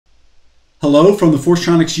Hello from the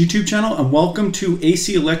Forcetronics YouTube channel and welcome to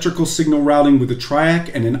AC electrical signal routing with a TRIAC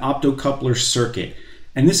and an Optocoupler circuit.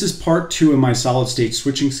 And this is part 2 of my solid state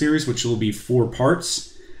switching series, which will be 4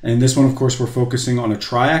 parts. And in this one, of course, we're focusing on a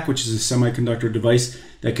TRIAC, which is a semiconductor device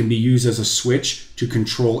that can be used as a switch to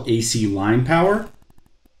control AC line power.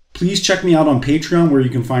 Please check me out on Patreon where you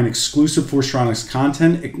can find exclusive Forcetronics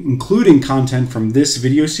content, including content from this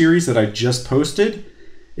video series that I just posted.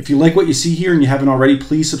 If you like what you see here and you haven't already,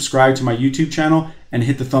 please subscribe to my YouTube channel and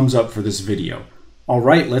hit the thumbs up for this video. All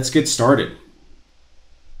right, let's get started.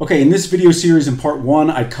 Okay, in this video series in part 1,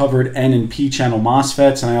 I covered N and P channel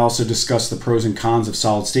MOSFETs, and I also discussed the pros and cons of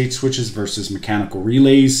solid state switches versus mechanical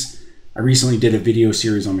relays. I recently did a video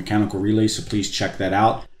series on mechanical relays, so please check that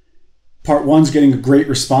out. Part 1's getting a great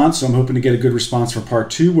response, so I'm hoping to get a good response for part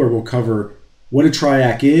 2, where we'll cover what a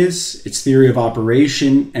TRIAC is, its theory of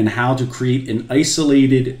operation, and how to create an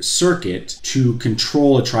isolated circuit to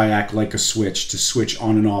control a TRIAC like a switch to switch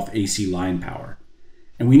on and off AC line power.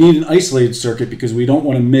 And we need an isolated circuit because we don't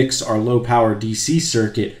want to mix our low power DC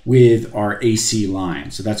circuit with our AC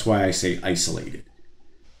line. So that's why I say isolated.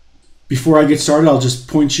 Before I get started, I'll just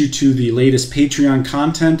point you to the latest Patreon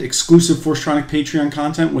content, exclusive Forcetronics Patreon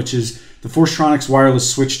content, which is the Forcetronics wireless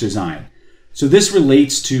switch design. So this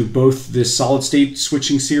relates to both this solid state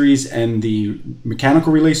switching series and the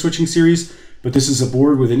mechanical relay switching series, but this is a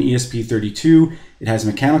board with an ESP32. It has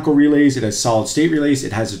mechanical relays, it has solid state relays,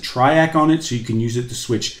 it has a TRIAC on it, so you can use it to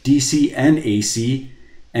switch DC and AC.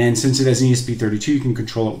 And since it has an ESP32, you can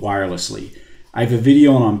control it wirelessly. I have a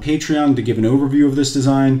video on Patreon to give an overview of this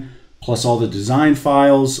design, plus all the design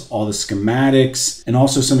files, all the schematics, and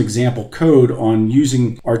also some example code on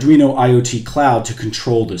using Arduino IoT Cloud to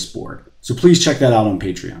control this board. So please check that out on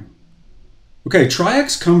Patreon. Okay,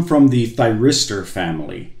 TRIACs come from the Thyristor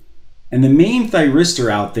family. And the main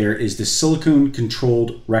Thyristor out there is the silicone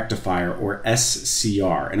controlled rectifier, or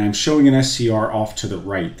SCR. And I'm showing an SCR off to the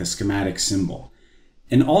right, the schematic symbol.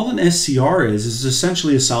 And all an SCR is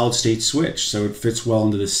essentially a solid state switch, so it fits well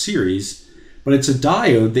into this series. But it's a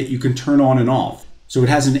diode that you can turn on and off. So it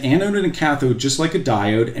has an anode and a cathode just like a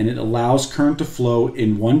diode, and it allows current to flow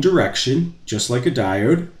in one direction, just like a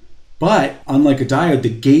diode. But unlike a diode, the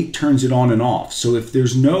gate turns it on and off. So if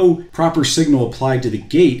there's no proper signal applied to the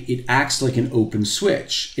gate, it acts like an open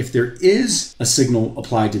switch. If there is a signal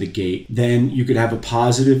applied to the gate, then you could have a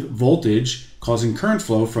positive voltage causing current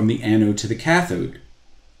flow from the anode to the cathode.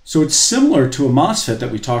 So it's similar to a MOSFET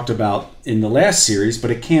that we talked about in the last series, but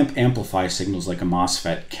it can't amplify signals like a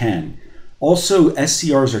MOSFET can. Also,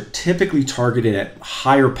 SCRs are typically targeted at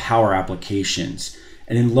higher power applications.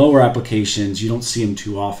 And in lower applications, you don't see them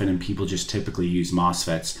too often, and people just typically use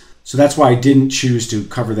MOSFETs. So that's why I didn't choose to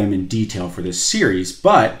cover them in detail for this series.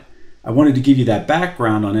 But I wanted to give you that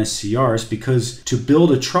background on SCRs because to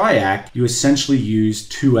build a TRIAC, you essentially use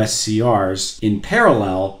 2 SCRs in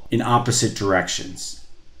parallel in opposite directions.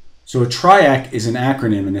 So a TRIAC is an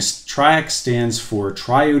acronym, and this TRIAC stands for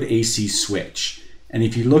Triode AC Switch. And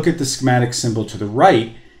if you look at the schematic symbol to the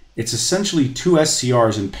right, it's essentially 2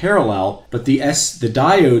 SCRs in parallel, but the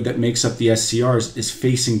diode that makes up the SCRs is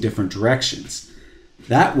facing different directions.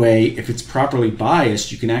 That way, if it's properly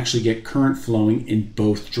biased, you can actually get current flowing in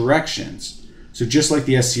both directions. So just like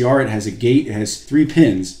the SCR, it has a gate, it has 3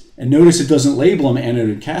 pins. And notice it doesn't label them anode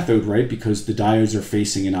and cathode, right? Because the diodes are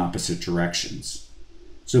facing in opposite directions.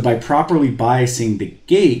 So by properly biasing the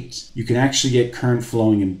gate, you can actually get current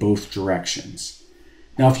flowing in both directions.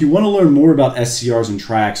 Now, if you want to learn more about SCRs and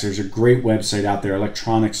TRIACs, there's a great website out there,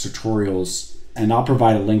 Electronics Tutorials, and I'll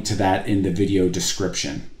provide a link to that in the video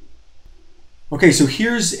description. Okay, so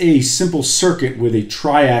here's a simple circuit with a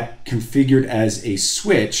TRIAC configured as a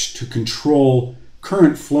switch to control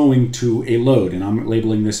current flowing to a load, and I'm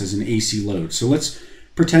labeling this as an AC load. So let's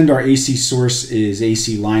pretend our AC source is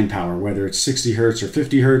AC line power, whether it's 60 Hertz or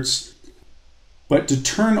 50 Hertz. But to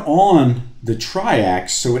turn on the TRIAC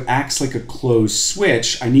so it acts like a closed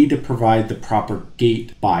switch, I need to provide the proper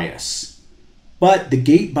gate bias. But the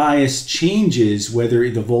gate bias changes whether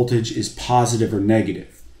the voltage is positive or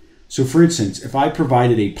negative. So for instance, if I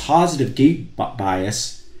provided a positive gate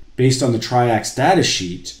bias based on the TRIAC's data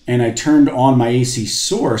sheet and I turned on my AC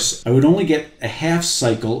source, I would only get a half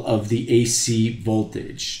cycle of the AC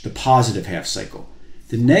voltage, the positive half cycle.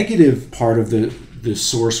 The negative part of the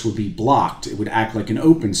source would be blocked. It would act like an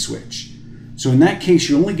open switch. So in that case,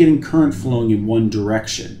 you're only getting current flowing in one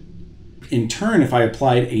direction. In turn, if I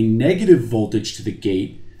applied a negative voltage to the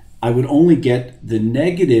gate, I would only get the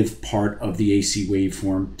negative part of the AC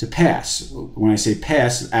waveform to pass. When I say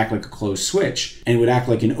pass, act like a closed switch, and it would act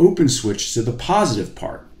like an open switch to the positive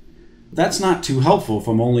part. that's not too helpful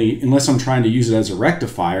unless I'm trying to use it as a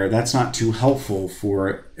rectifier, that's not too helpful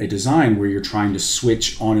for a design where you're trying to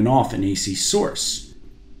switch on and off an AC source.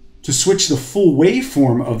 To switch the full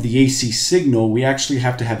waveform of the AC signal, we actually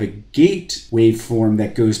have to have a gate waveform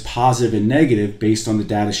that goes positive and negative based on the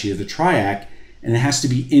datasheet of the TRIAC, and it has to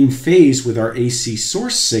be in phase with our AC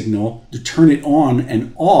source signal to turn it on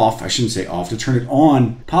and off, I shouldn't say off, to turn it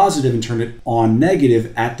on positive and turn it on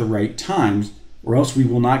negative at the right times, or else we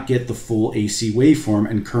will not get the full AC waveform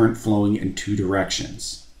and current flowing in two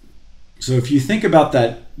directions. So if you think about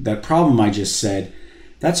that problem I just said,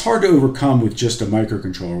 that's hard to overcome with just a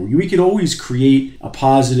microcontroller. We could always create a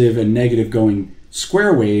positive and negative going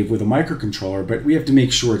square wave with a microcontroller, but we have to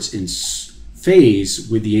make sure it's in phase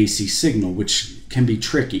with the AC signal, which can be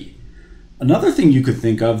tricky. Another thing you could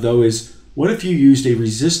think of, though, is what if you used a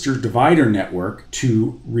resistor divider network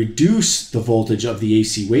to reduce the voltage of the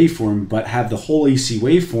AC waveform, but have the whole AC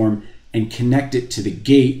waveform and connect it to the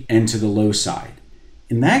gate and to the low side?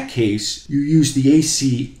 In that case, you use the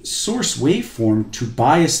AC source waveform to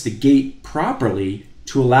bias the gate properly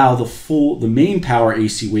to allow the main power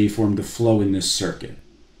AC waveform to flow in this circuit.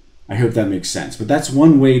 I hope that makes sense. But that's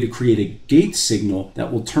one way to create a gate signal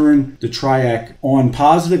that will turn the TRIAC on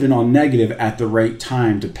positive and on negative at the right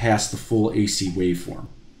time to pass the full AC waveform.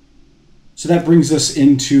 So that brings us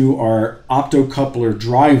into our optocoupler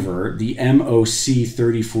driver, the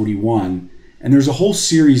MOC3041. And there's a whole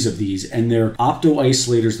series of these, and they're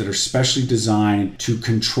opto-isolators that are specially designed to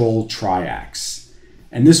control TRIACs.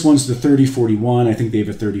 And this one's the 3041. I think they have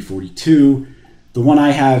a 3042. The one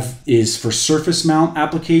I have is for surface mount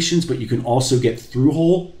applications, but you can also get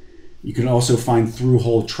through-hole. You can also find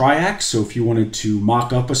through-hole TRIACs, so if you wanted to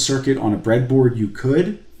mock up a circuit on a breadboard, you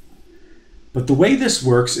could. But the way this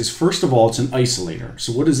works is, first of all, it's an isolator.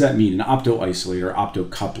 So what does that mean, an opto-isolator,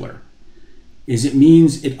 optocoupler? It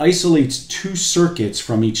means it isolates two circuits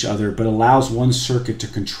from each other, but allows one circuit to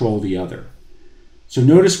control the other. So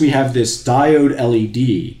notice we have this diode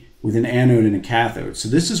LED with an anode and a cathode. So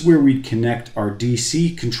this is where we'd connect our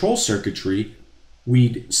DC control circuitry.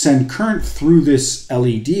 We'd send current through this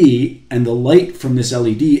LED, and the light from this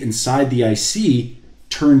LED inside the IC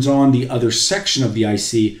turns on the other section of the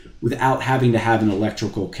IC without having to have an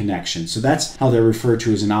electrical connection. So that's how they're referred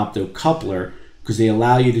to as an optocoupler, because they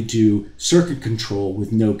allow you to do circuit control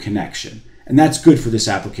with no connection. And that's good for this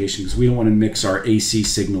application because we don't want to mix our AC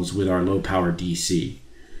signals with our low power DC.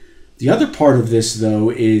 The other part of this, though,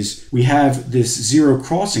 is we have this zero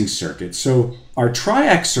crossing circuit. So our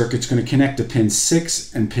TRIAC circuit is going to connect to pin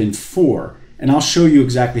 6 and pin 4. And I'll show you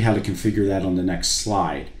exactly how to configure that on the next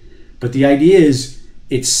slide. But the idea is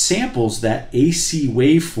it samples that AC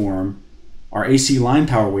waveform, our AC line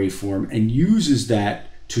power waveform, and uses that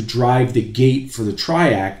to drive the gate for the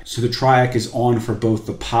TRIAC, so the TRIAC is on for both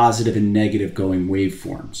the positive and negative going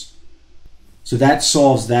waveforms. So that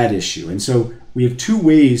solves that issue. And so we have two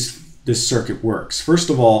ways this circuit works. First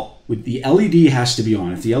of all, with the LED has to be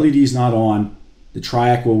on. If the LED is not on, the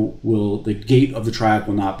TRIAC the gate of the TRIAC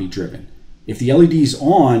will not be driven. If the LED is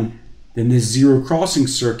on, then this zero crossing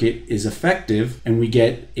circuit is effective, and we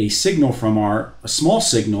get a signal from a small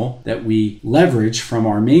signal that we leverage from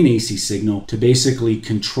our main AC signal to basically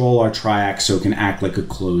control our TRIAC so it can act like a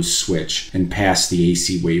closed switch and pass the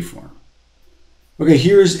AC waveform. Okay,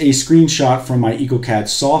 here's a screenshot from my EcoCAD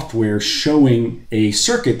software showing a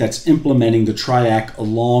circuit that's implementing the TRIAC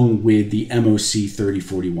along with the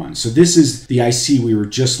MOC3041. So this is the IC we were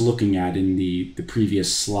just looking at in the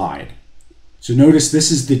previous slide. So notice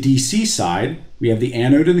this is the DC side. We have the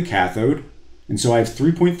anode and the cathode. And so I have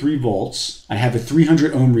 3.3 volts. I have a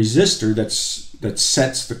 300 ohm resistor that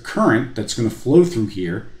sets the current that's going to flow through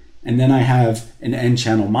here. And then I have an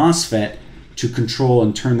N-channel MOSFET to control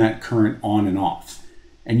and turn that current on and off.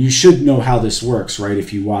 And you should know how this works, right,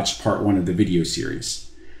 if you watched part 1 of the video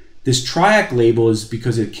series. This TRIAC label is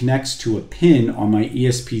because it connects to a pin on my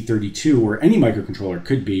ESP32, or any microcontroller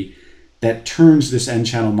could be, that turns this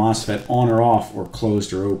N-channel MOSFET on or off, or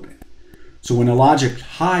closed or open. So when a logic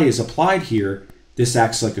high is applied here, this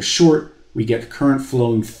acts like a short. We get current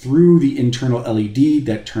flowing through the internal LED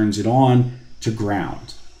that turns it on to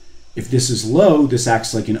ground. If this is low, this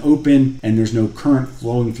acts like an open, and there's no current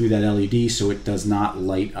flowing through that LED, so it does not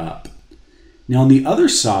light up. Now on the other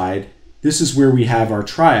side, this is where we have our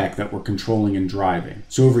TRIAC that we're controlling and driving.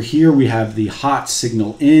 So over here we have the hot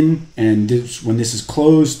signal in, and when this is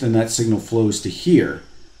closed, then that signal flows to here.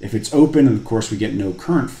 If it's open, and of course we get no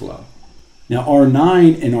current flow. Now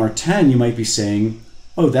R9 and R10, you might be saying,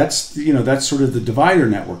 oh, that's sort of the divider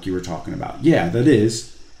network you were talking about. Yeah, that is.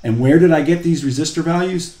 And where did I get these resistor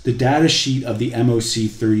values? The data sheet of the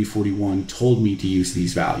MOC3041 told me to use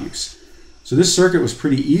these values. So this circuit was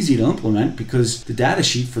pretty easy to implement because the data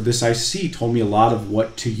sheet for this IC told me a lot of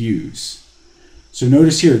what to use. So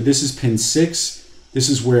notice here, this is pin 6. This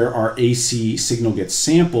is where our AC signal gets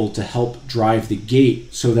sampled to help drive the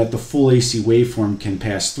gate so that the full AC waveform can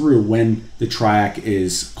pass through when the TRIAC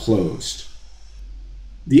is closed.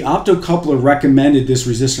 The optocoupler recommended this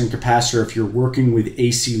resistor and capacitor if you're working with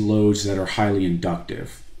AC loads that are highly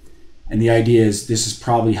inductive. And the idea is this is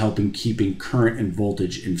probably helping keeping current and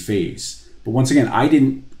voltage in phase. But once again, I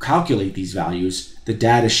didn't calculate these values. The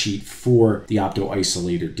data sheet for the opto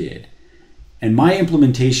isolator did. And my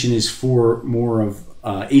implementation is for more of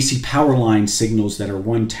AC power line signals that are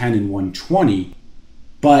 110 and 120.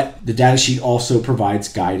 But the data sheet also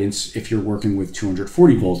provides guidance if you're working with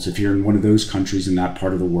 240 volts, if you're in one of those countries in that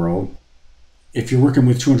part of the world. If you're working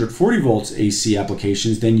with 240 volts AC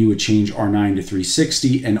applications, then you would change R9 to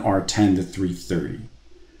 360 and R10 to 330.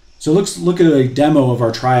 So let's look at a demo of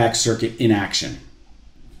our TRIAC circuit in action.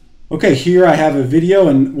 Okay, here I have a video,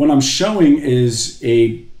 and what I'm showing is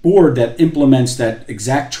a board that implements that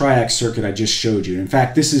exact TRIAC circuit I just showed you. In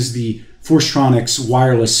fact, this is the Forstronics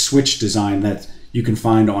wireless switch design that you can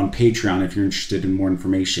find on Patreon if you're interested in more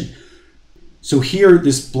information. So here,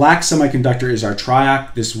 this black semiconductor is our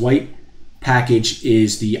TRIAC. This white package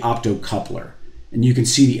is the optocoupler. And you can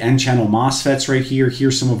see the N-channel MOSFETs right here.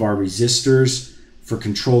 Here's some of our resistors for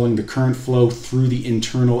controlling the current flow through the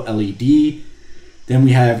internal LED. Then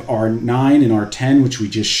we have R9 and R10, which we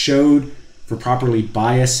just showed, for properly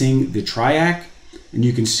biasing the TRIAC. And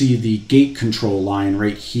you can see the gate control line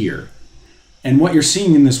right here. And what you're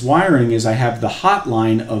seeing in this wiring is I have the hot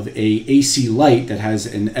line of a AC light that has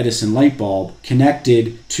an Edison light bulb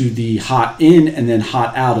connected to the hot in and then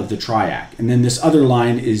hot out of the TRIAC. And then this other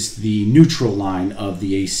line is the neutral line of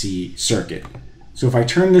the AC circuit. So if I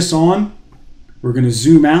turn this on, we're going to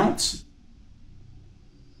zoom out.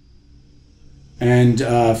 And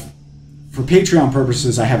for Patreon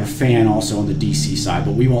purposes, I have a fan also on the DC side,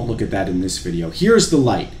 but we won't look at that in this video. Here's the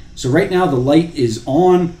light. So right now the light is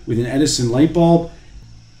on with an Edison light bulb,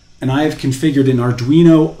 and I have configured an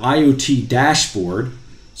Arduino IoT dashboard.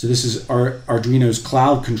 So this is Arduino's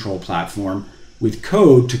cloud control platform with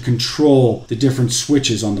code to control the different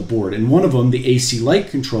switches on the board. And one of them, the AC light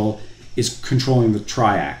control, is controlling the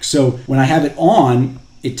TRIAC. So when I have it on,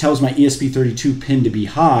 it tells my ESP32 pin to be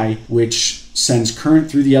high, which sends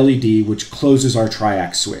current through the LED, which closes our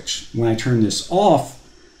TRIAC switch. When I turn this off,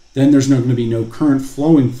 then there's going to be no current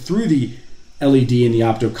flowing through the LED and the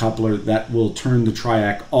optocoupler that will turn the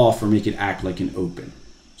TRIAC off or make it act like an open.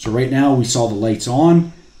 So right now we saw the lights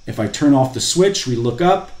on. If I turn off the switch, we look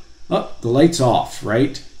up, oh, the light's off,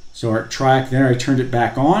 right? So our TRIAC there, I turned it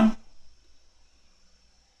back on.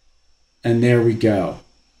 And there we go.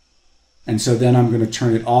 And so then I'm going to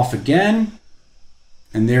turn it off again.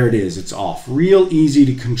 And there it is, it's off. Real easy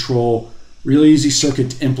to control, real easy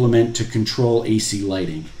circuit to implement to control AC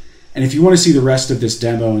lighting. And if you want to see the rest of this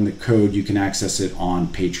demo and the code, you can access it on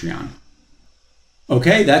Patreon.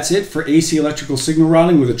 Okay, that's it for AC electrical signal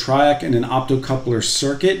routing with a TRIAC and an optocoupler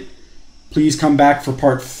circuit. Please come back for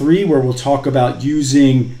part 3 where we'll talk about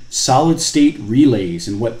using solid state relays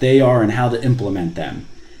and what they are and how to implement them.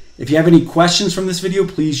 If you have any questions from this video,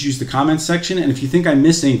 please use the comments section. And if you think I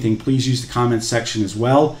missed anything, please use the comments section as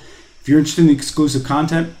well. If you're interested in the exclusive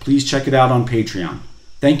content, please check it out on Patreon.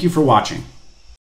 Thank you for watching.